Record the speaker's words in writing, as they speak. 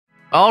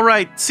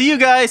Alright, see you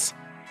guys!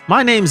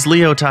 My name's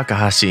Leo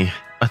Takahashi,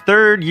 a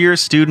third-year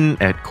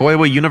student at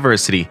Kawaii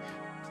University.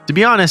 To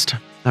be honest,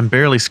 I'm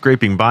barely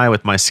scraping by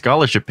with my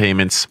scholarship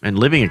payments and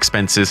living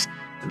expenses.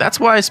 That's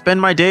why I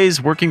spend my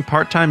days working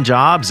part-time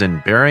jobs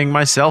and burying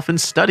myself in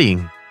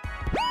studying.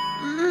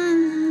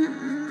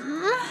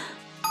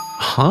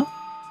 Huh?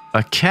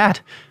 A cat?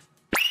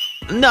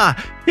 Nah,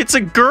 it's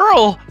a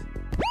girl!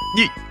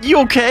 You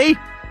okay?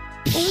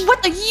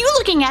 What are you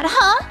looking at,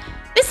 huh?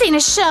 This ain't a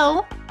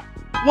show.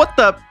 What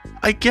the?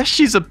 I guess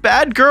she's a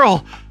bad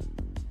girl.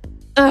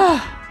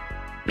 Ugh.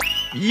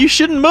 You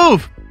shouldn't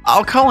move.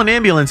 I'll call an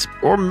ambulance,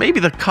 or maybe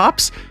the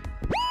cops.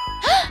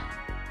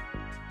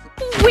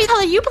 Where the hell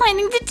are you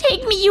planning to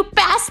take me, you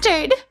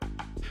bastard?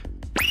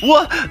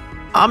 What?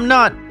 I'm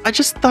not. I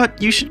just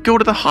thought you should go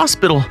to the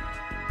hospital.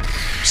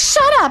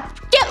 Shut up!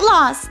 Get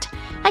lost!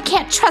 I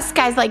can't trust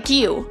guys like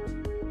you.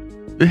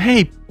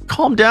 Hey,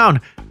 calm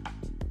down.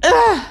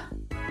 Ugh.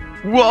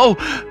 Whoa!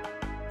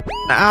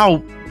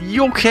 Ow!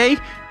 You okay?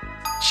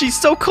 She's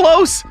so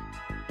close!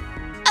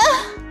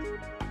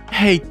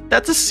 Hey,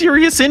 that's a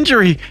serious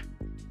injury!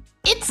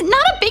 It's not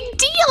a big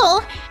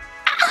deal!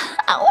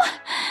 Ow!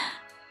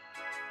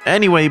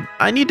 Anyway,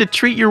 I need to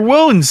treat your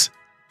wounds!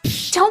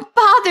 Don't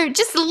bother,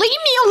 just leave me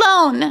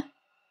alone!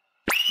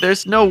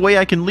 There's no way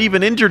I can leave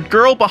an injured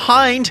girl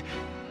behind!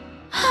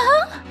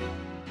 Huh?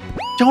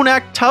 Don't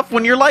act tough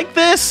when you're like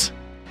this!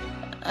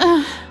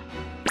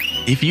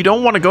 If you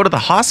don't want to go to the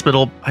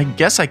hospital, I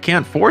guess I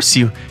can't force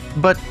you,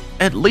 but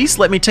at least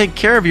let me take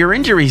care of your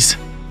injuries.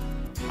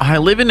 I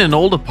live in an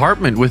old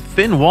apartment with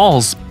thin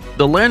walls.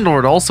 The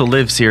landlord also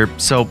lives here,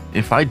 so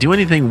if I do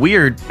anything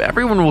weird,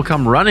 everyone will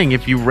come running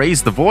if you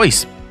raise the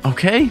voice,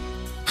 okay?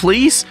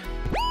 Please?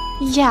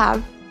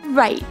 Yeah,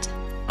 right.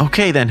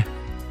 Okay then.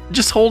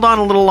 Just hold on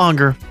a little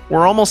longer.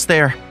 We're almost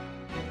there.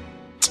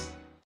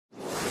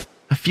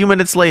 A few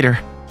minutes later.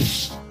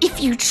 If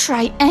you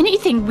try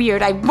anything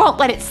weird, I won't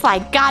let it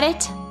slide, got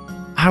it?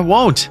 I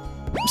won't.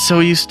 So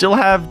you still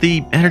have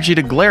the energy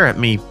to glare at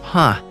me,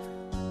 huh?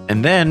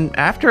 And then,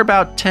 after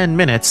about 10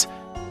 minutes,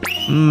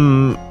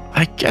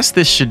 I guess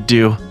this should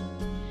do.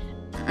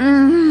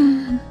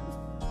 I'm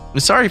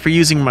sorry for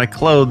using my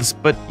clothes,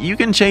 but you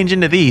can change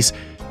into these.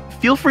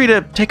 Feel free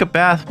to take a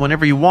bath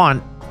whenever you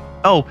want.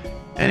 Oh,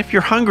 and if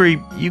you're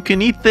hungry, you can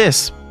eat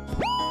this.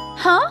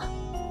 Huh?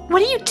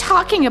 What are you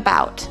talking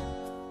about?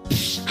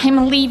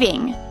 I'm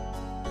leaving.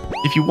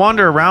 If you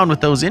wander around with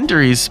those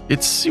injuries,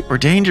 it's super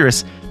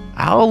dangerous.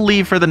 I'll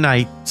leave for the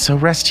night, so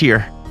rest here.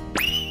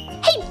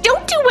 Hey,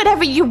 don't do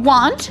whatever you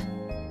want!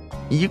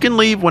 You can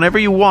leave whenever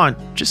you want.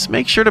 Just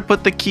make sure to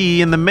put the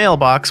key in the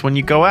mailbox when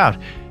you go out.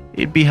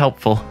 It'd be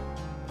helpful.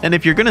 And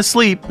if you're gonna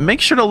sleep, make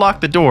sure to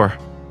lock the door.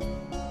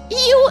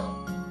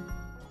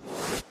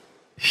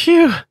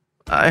 Phew.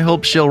 I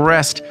hope she'll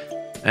rest.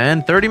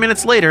 And 30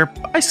 minutes later,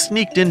 I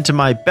sneaked into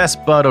my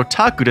best bud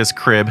Otakuda's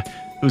crib,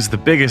 who's the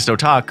biggest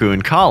otaku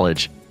in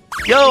college.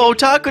 Yo,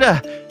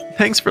 Otakuda!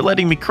 Thanks for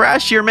letting me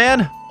crash here,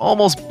 man.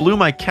 Almost blew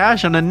my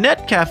cash on a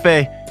net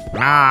cafe.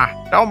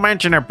 Nah, don't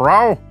mention it,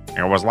 bro.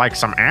 It was like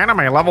some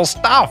anime level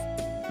stuff.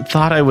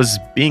 Thought I was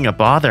being a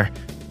bother.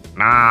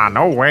 Nah,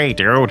 no way,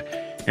 dude.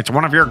 It's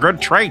one of your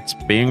good traits,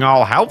 being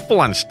all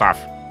helpful and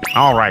stuff.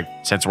 Alright,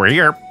 since we're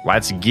here,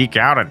 let's geek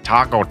out and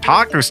talk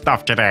otaku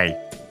stuff today.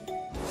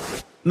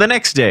 The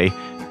next day.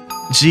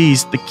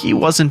 Geez, the key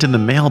wasn't in the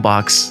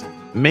mailbox.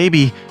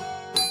 Maybe.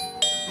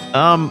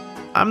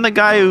 I'm the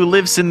guy who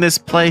lives in this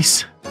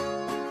place.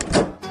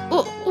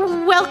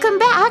 Welcome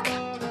back.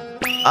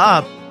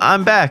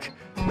 I'm back.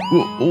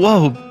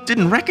 Whoa,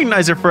 didn't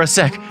recognize her for a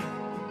sec.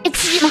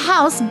 It's your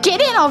house. Get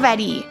in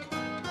already.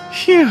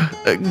 Phew,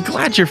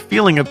 glad you're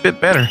feeling a bit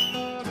better.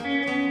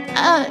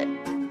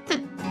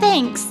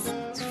 Thanks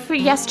for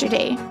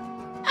yesterday.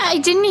 I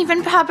didn't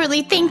even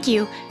properly thank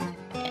you.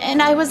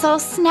 And I was all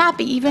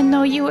snappy even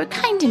though you were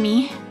kind to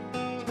me.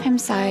 I'm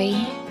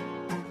sorry.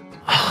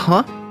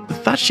 Huh?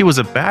 Thought she was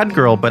a bad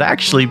girl, but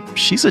actually,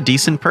 she's a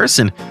decent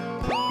person.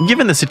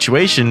 Given the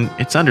situation,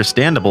 it's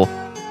understandable.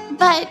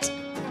 But...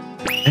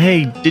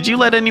 Hey, did you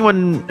let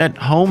anyone at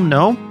home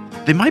know?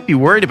 They might be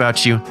worried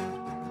about you.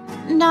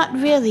 Not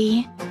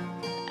really.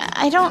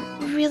 I don't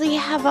really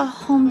have a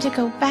home to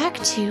go back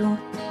to.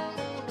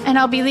 And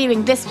I'll be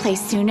leaving this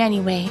place soon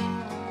anyway.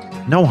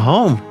 No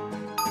home?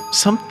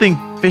 Something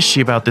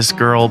fishy about this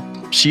girl.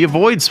 She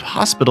avoids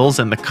hospitals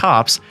and the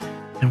cops.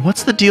 And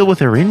what's the deal with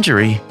her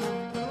injury?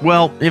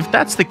 Well, if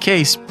that's the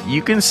case,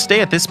 you can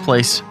stay at this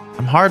place.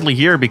 I'm hardly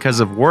here because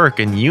of work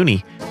and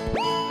uni.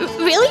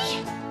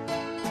 Really?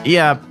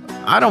 Yeah,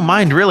 I don't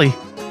mind really.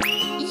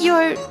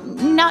 You're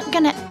not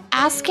gonna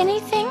ask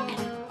anything?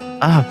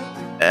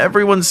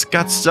 Everyone's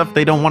got stuff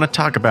they don't want to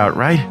talk about,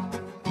 right?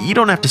 You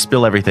don't have to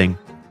spill everything.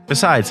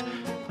 Besides,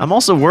 I'm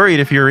also worried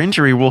if your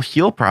injury will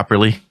heal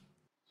properly.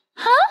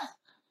 Huh?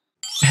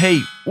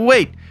 Hey,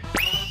 wait!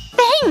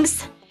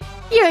 Thanks!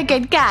 You're a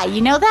good guy, you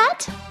know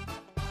that?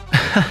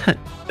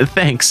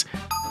 Thanks.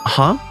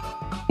 Huh?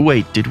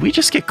 Wait, did we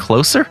just get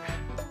closer?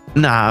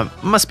 Nah,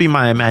 must be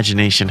my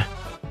imagination.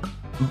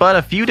 But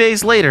a few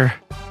days later...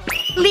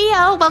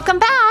 Leo, welcome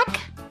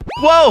back!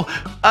 Whoa!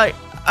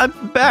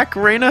 I'm back,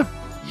 Reina.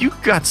 You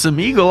got some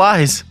eagle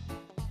eyes.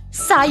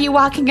 Saw you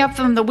walking up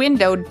from the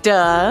window,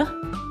 duh.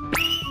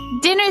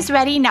 Dinner's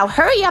ready, now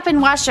hurry up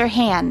and wash your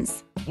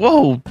hands.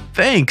 Whoa,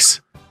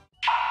 thanks.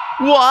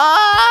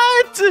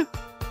 What?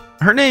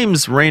 Her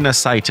name's Reina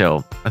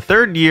Saito, a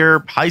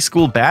third-year high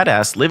school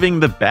badass living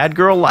the bad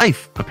girl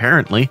life,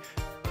 apparently.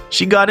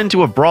 She got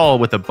into a brawl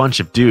with a bunch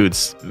of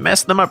dudes,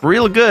 messed them up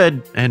real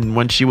good, and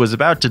when she was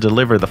about to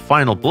deliver the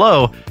final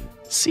blow,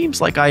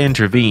 seems like I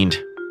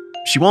intervened.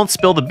 She won't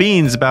spill the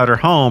beans about her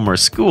home or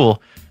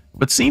school,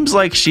 but seems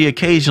like she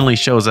occasionally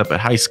shows up at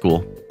high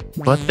school.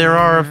 But there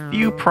are a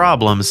few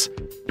problems.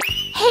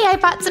 Hey, I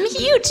bought some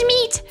huge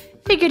meat.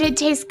 Figured it'd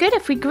taste good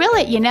if we grill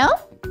it, you know?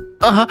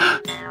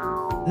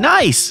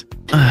 Nice!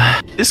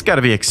 This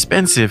gotta be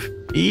expensive.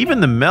 Even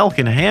the milk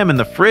and ham in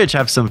the fridge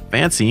have some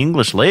fancy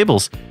English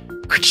labels.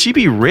 Could she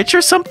be rich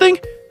or something?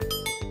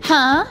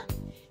 Huh?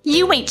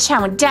 You ain't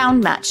chowing down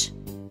much.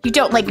 You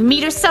don't like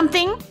meat or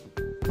something?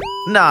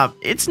 Nah,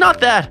 it's not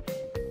that.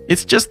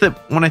 It's just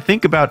that when I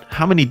think about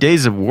how many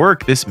days of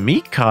work this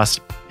meat costs,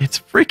 it's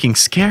freaking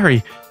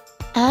scary.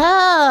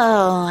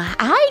 Oh,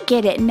 I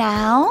get it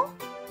now.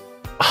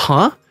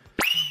 Huh?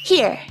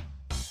 Here,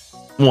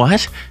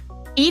 What?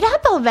 eat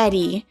up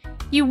already.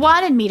 You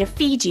wanted me to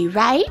feed you,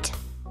 right?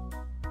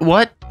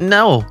 What?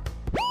 No.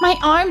 My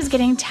arm's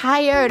getting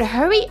tired.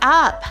 Hurry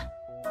up.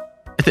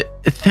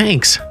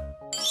 Thanks.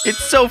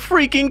 It's so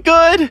freaking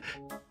good!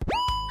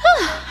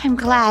 I'm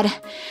glad.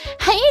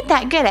 I ain't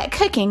that good at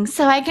cooking,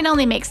 so I can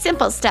only make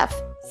simple stuff.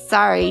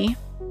 Sorry.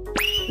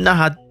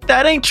 Nah,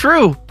 that ain't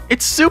true.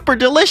 It's super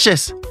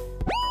delicious.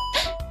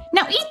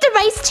 Now eat the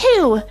rice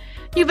too.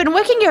 You've been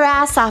working your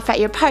ass off at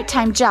your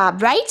part-time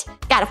job, right?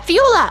 Gotta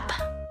fuel up.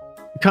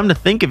 Come to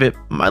think of it,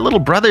 my little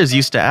brothers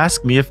used to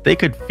ask me if they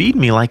could feed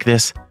me like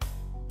this.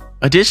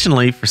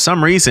 Additionally, for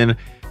some reason,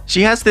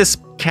 she has this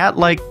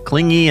cat-like,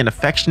 clingy, and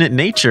affectionate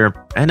nature.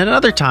 And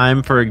another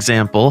time, for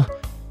example...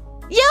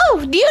 Yo,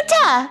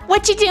 Ryuta!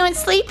 What you doing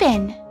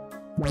sleeping?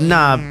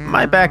 Nah,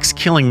 my back's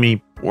killing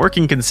me.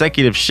 Working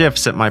consecutive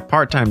shifts at my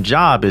part-time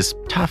job is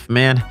tough,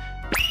 man.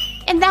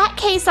 In that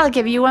case, I'll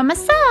give you a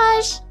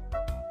massage.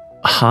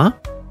 Huh?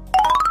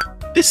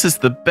 This is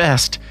the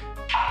best.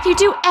 You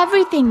do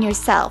everything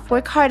yourself.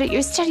 Work hard at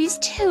your studies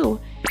too.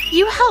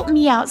 You help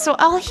me out, so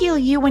I'll heal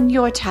you when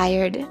you're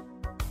tired.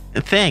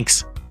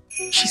 Thanks.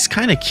 She's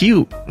kinda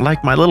cute,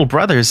 like my little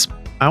brothers.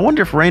 I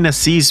wonder if Reina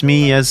sees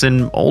me as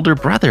an older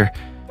brother.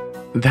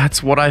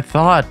 That's what I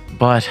thought,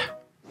 but...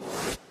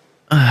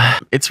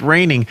 it's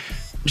raining.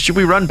 Should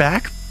we run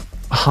back?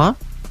 Huh?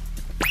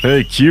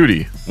 Hey,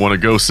 cutie, want to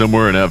go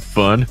somewhere and have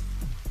fun?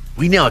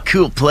 We know a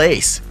cool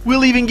place.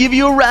 We'll even give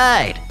you a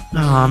ride.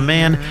 Aw,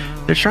 man.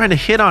 They're trying to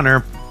hit on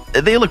her.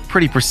 They look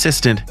pretty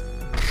persistent.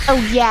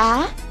 Oh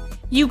yeah?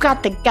 You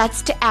got the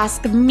guts to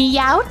ask me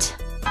out?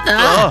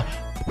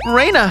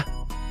 Reina!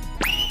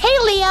 Hey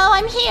Leo,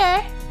 I'm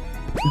here.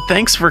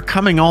 Thanks for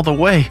coming all the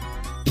way.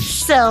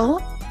 So,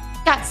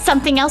 got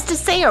something else to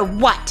say or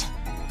what?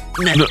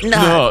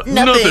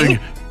 Nothing.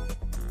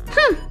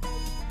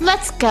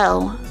 Let's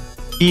go.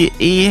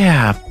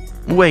 Yeah.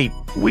 Wait,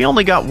 we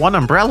only got one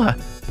umbrella.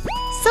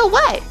 So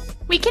what?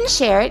 We can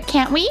share it,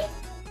 can't we?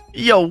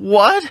 Yo,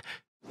 what?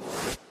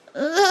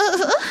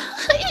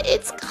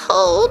 It's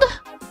cold.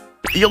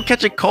 You'll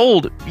catch a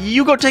cold.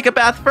 You go take a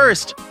bath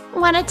first.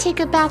 Wanna take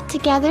a bath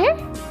together?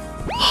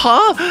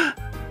 Huh?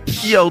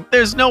 Yo,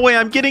 there's no way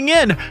I'm getting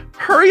in.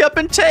 Hurry up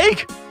and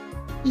take.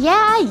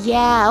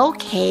 Yeah,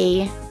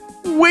 okay.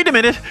 Wait a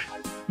minute.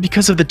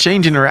 Because of the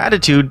change in her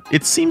attitude,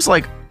 it seems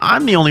like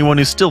I'm the only one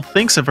who still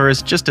thinks of her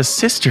as just a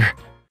sister.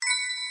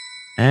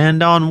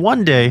 And on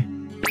one day...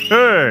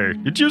 Hey,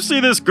 did you see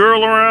this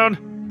girl around?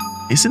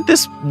 Isn't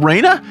this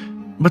Reina?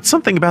 But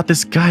something about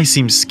this guy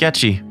seems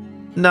sketchy.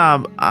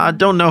 Nah, I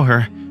don't know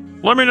her.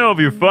 Let me know if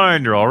you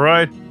find her,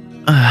 alright?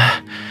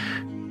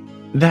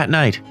 That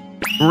night.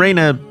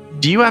 Reina,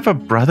 do you have a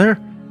brother?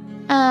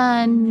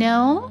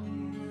 No?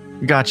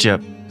 Gotcha.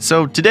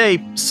 So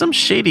today, some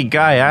shady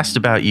guy asked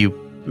about you.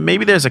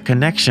 Maybe there's a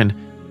connection.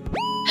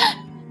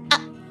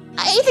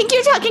 I think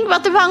you're talking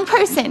about the wrong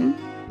person.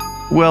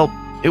 Well,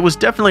 it was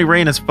definitely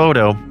Reina's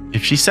photo.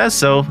 If she says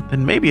so,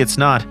 then maybe it's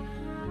not.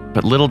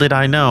 But little did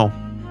I know.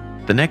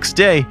 The next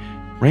day,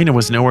 Reina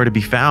was nowhere to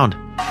be found.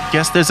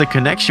 Guess there's a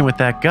connection with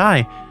that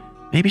guy.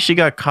 Maybe she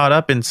got caught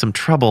up in some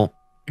trouble.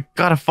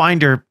 Gotta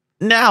find her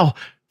now.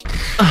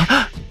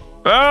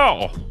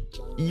 Ow!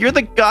 You're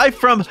the guy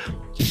from...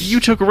 You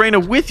took Reina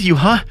with you,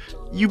 huh?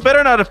 You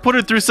better not have put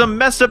her through some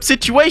messed up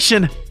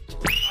situation.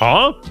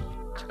 Huh?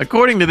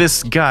 According to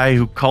this guy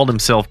who called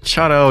himself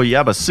Charo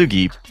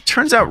Yabasugi,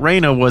 turns out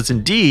Reina was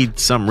indeed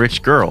some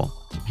rich girl.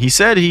 He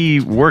said he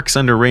works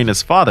under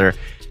Reina's father,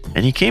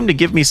 and he came to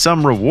give me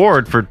some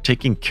reward for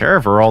taking care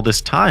of her all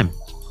this time.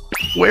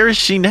 Where is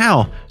she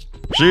now?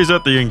 She's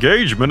at the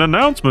engagement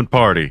announcement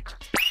party.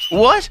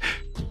 What?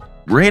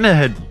 Reina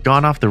had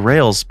gone off the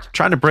rails,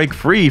 trying to break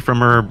free from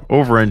her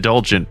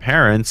overindulgent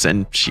parents,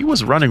 and she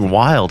was running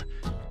wild.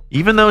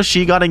 Even though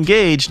she got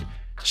engaged,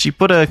 she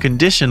put a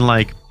condition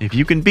like, if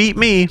you can beat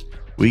me,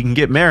 we can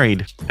get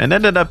married, and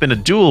ended up in a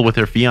duel with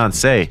her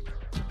fiancé.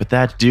 But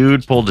that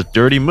dude pulled a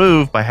dirty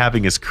move by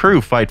having his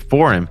crew fight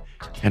for him,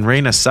 and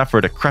Reina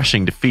suffered a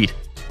crushing defeat.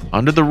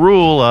 Under the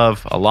rule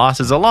of a loss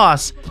is a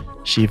loss,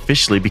 she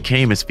officially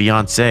became his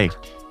fiancé.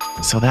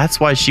 So that's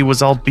why she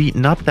was all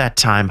beaten up that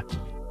time.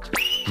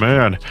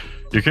 Man,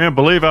 you can't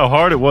believe how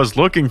hard it was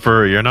looking for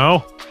her, you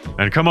know?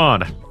 And come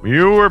on,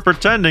 you were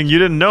pretending you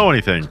didn't know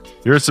anything.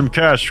 Here's some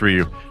cash for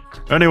you.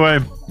 Anyway,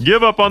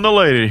 give up on the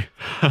lady.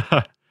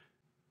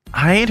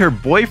 I ain't her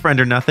boyfriend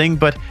or nothing,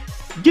 but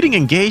getting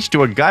engaged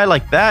to a guy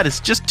like that is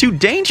just too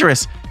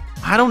dangerous.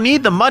 I don't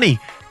need the money,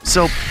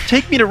 so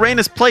take me to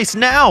Reina's place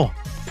now.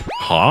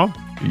 Huh?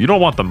 You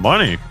don't want the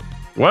money?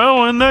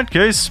 Well, in that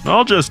case,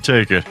 I'll just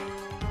take it.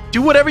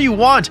 Do whatever you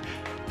want,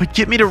 but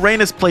get me to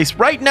Reina's place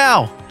right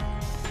now.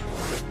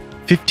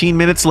 15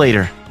 minutes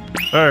later.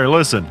 Hey,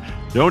 listen,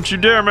 don't you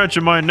dare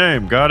mention my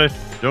name, got it?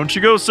 Don't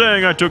you go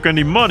saying I took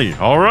any money,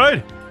 all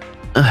right?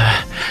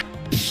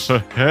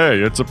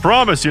 Hey, it's a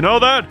promise, you know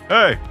that?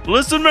 Hey,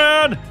 listen,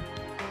 man!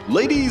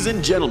 Ladies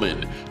and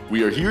gentlemen,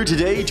 we are here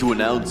today to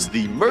announce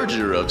the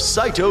merger of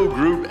Saito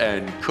Group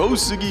and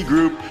Kosugi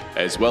Group,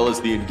 as well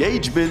as the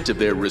engagement of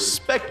their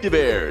respective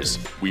heirs.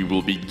 We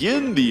will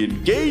begin the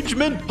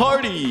engagement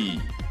party!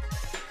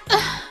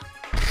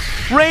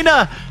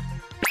 Reina!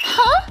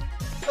 Huh?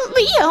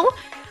 Leo,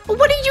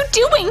 what are you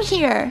doing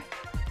here?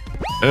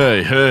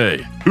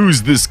 Hey,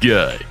 who's this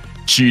guy?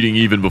 Cheating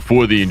even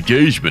before the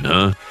engagement,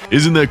 huh?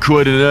 Isn't that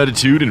quite an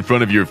attitude in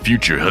front of your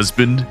future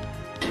husband?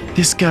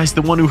 This guy's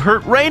the one who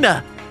hurt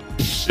Reina.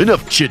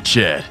 Enough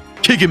chit-chat.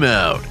 Kick him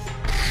out.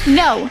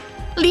 No,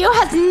 Leo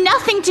has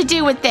nothing to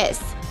do with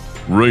this.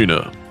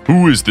 Reina,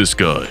 who is this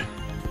guy?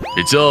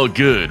 It's all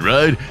good,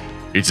 right?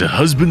 It's a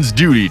husband's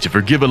duty to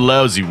forgive a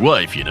lousy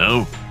wife, you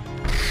know?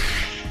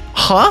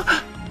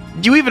 Huh?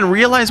 Do you even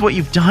realize what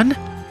you've done?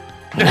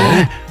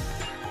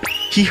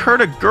 He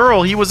hurt a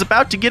girl. He was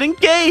about to get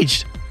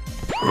engaged.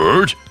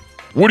 Hurt?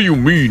 What do you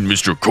mean,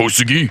 Mr.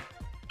 Kosugi?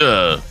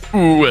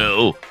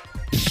 Well...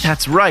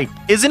 That's right,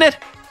 isn't it,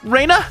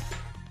 Reina?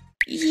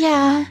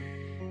 Yeah,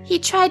 he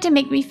tried to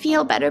make me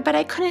feel better, but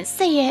I couldn't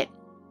say it.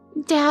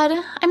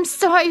 Dad, I'm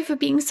sorry for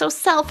being so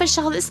selfish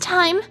all this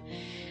time.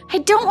 I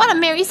don't want to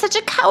marry such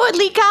a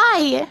cowardly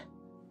guy.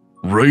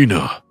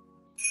 Reina.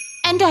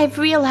 And I've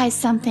realized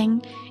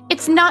something.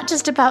 It's not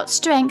just about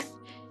strength.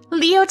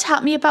 Leo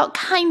taught me about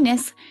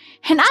kindness,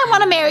 and I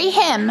want to marry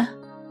him.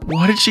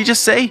 What did she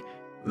just say?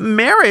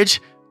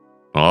 Marriage?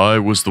 I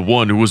was the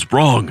one who was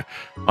wrong.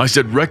 I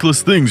said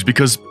reckless things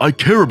because I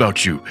care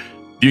about you.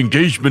 The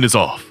engagement is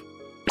off.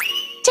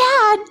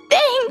 Dad,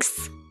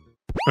 thanks.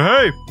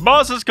 Hey,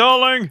 boss is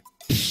calling.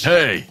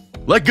 Hey,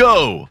 let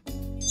go.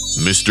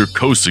 Mr.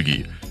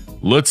 Kosugi,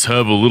 let's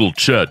have a little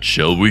chat,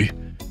 shall we?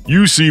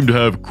 You seem to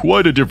have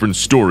quite a different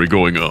story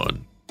going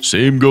on.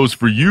 Same goes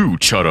for you,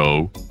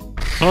 Charo.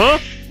 Huh?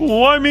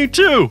 Why me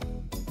too?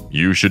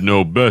 You should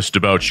know best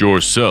about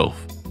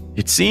yourself.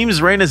 It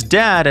seems Reina's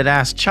dad had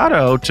asked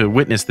Charo to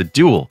witness the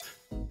duel,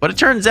 but it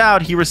turns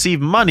out he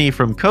received money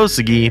from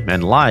Kosugi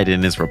and lied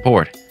in his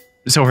report.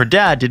 So her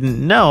dad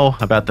didn't know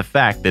about the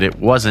fact that it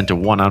wasn't a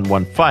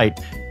one-on-one fight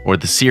or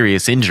the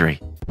serious injury.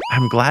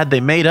 I'm glad they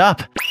made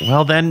up.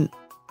 Well then,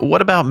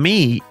 what about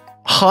me?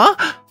 Huh?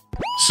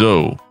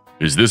 So,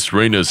 is this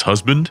Reina's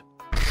husband?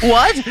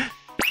 What?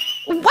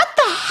 What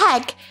the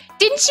heck?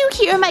 Didn't you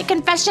hear my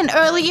confession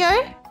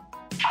earlier?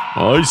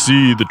 I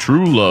see the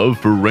true love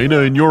for Reina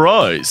in your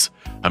eyes.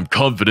 I'm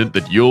confident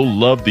that you'll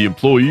love the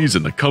employees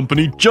and the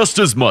company just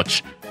as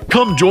much.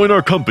 Come join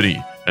our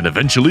company and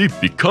eventually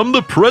become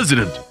the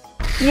president.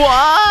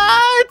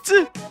 What?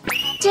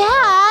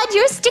 Dad,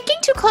 you're sticking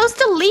too close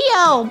to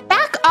Leo.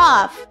 Back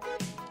off.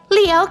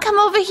 Leo, come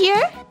over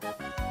here.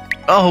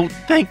 Oh,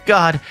 thank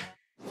God.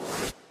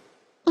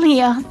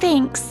 Leo,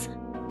 thanks.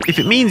 If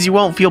it means you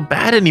won't feel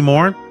bad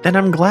anymore, then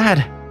I'm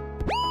glad.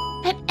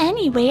 But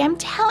anyway, I'm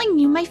telling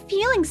you my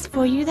feelings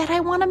for you, that I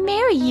want to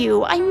marry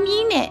you. I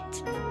mean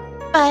it.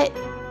 But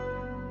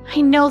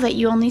I know that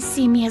you only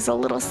see me as a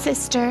little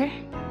sister.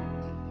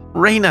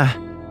 Reina,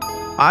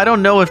 I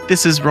don't know if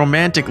this is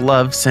romantic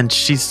love since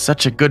she's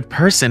such a good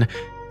person.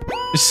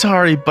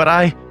 Sorry, but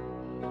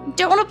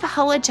Don't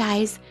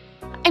apologize.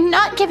 I'm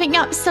not giving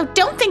up, so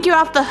don't think you're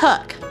off the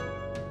hook.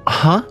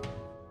 Huh?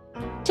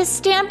 To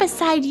stand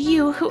beside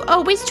you, who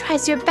always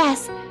tries your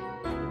best,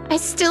 I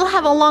still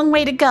have a long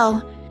way to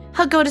go.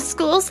 I'll go to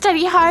school,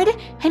 study hard,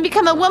 and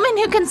become a woman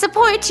who can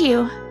support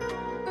you.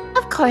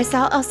 Of course,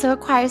 I'll also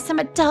acquire some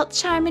adult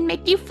charm and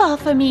make you fall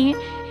for me.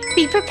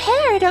 Be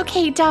prepared,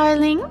 okay,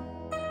 darling?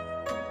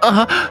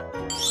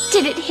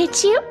 Did it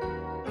hit you?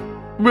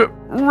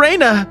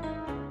 Reina!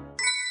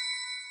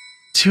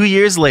 2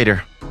 years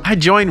later, I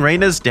joined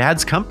Reina's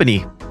dad's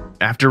company.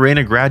 After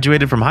Reina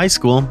graduated from high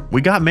school,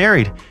 we got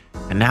married,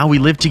 and now we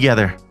live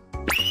together.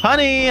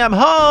 Honey, I'm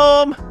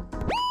home!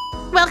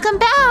 Welcome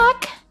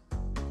back!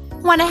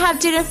 Want to have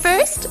dinner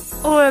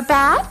first? Or a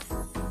bath?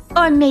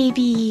 Or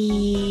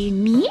maybe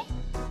me?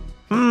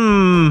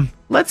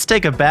 Let's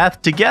take a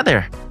bath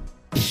together.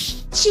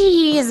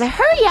 Jeez,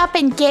 hurry up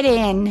and get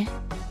in.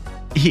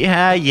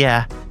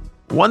 Yeah.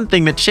 One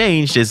thing that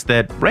changed is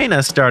that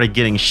Reina started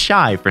getting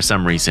shy for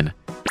some reason.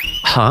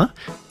 Huh?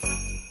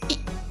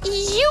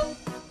 You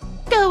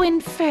go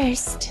in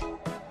first.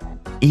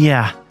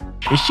 Yeah.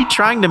 Is she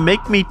trying to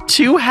make me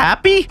too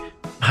happy?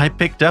 I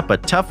picked up a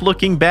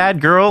tough-looking bad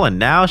girl, and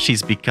now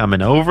she's become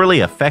an overly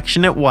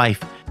affectionate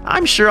wife.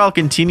 I'm sure I'll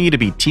continue to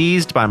be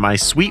teased by my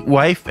sweet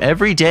wife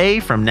every day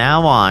from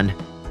now on.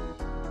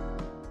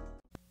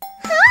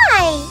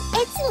 Hi,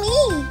 it's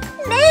me,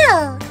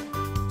 Mel.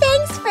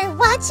 Thanks for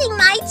watching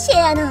my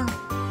channel.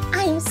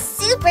 I'm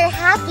super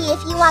happy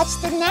if you watch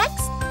the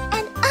next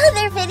and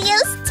other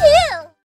videos too.